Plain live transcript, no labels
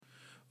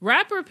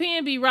Rapper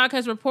PNB Rock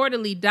has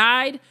reportedly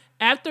died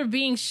after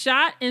being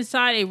shot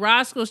inside a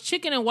ROSCOE'S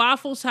Chicken and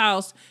Waffles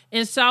house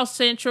in South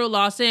Central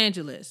Los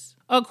Angeles.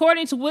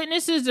 According to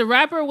witnesses, the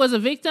rapper was a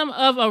victim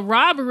of a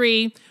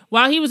robbery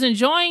while he was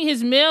enjoying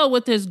his meal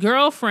with his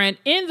girlfriend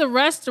in the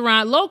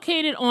restaurant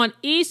located on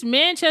East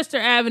Manchester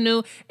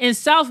Avenue and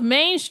South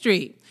Main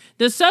Street.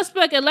 The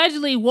suspect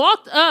allegedly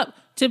walked up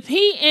to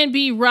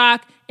PNB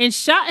Rock and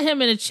shot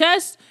him in the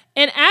chest,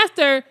 and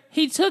after,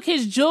 he took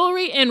his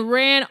jewelry and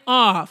ran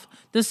off.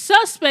 The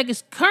suspect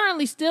is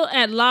currently still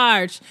at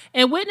large,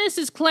 and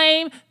witnesses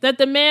claim that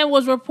the man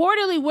was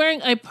reportedly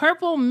wearing a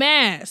purple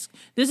mask.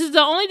 This is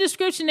the only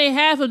description they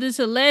have of this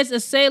alleged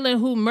assailant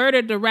who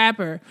murdered the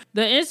rapper.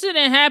 The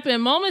incident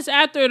happened moments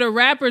after the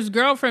rapper's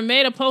girlfriend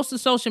made a post to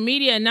social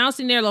media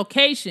announcing their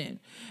location.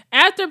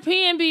 After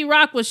PNB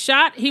Rock was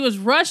shot, he was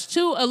rushed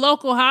to a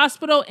local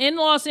hospital in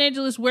Los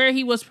Angeles where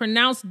he was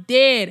pronounced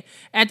dead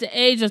at the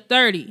age of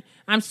 30.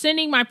 I'm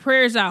sending my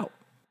prayers out.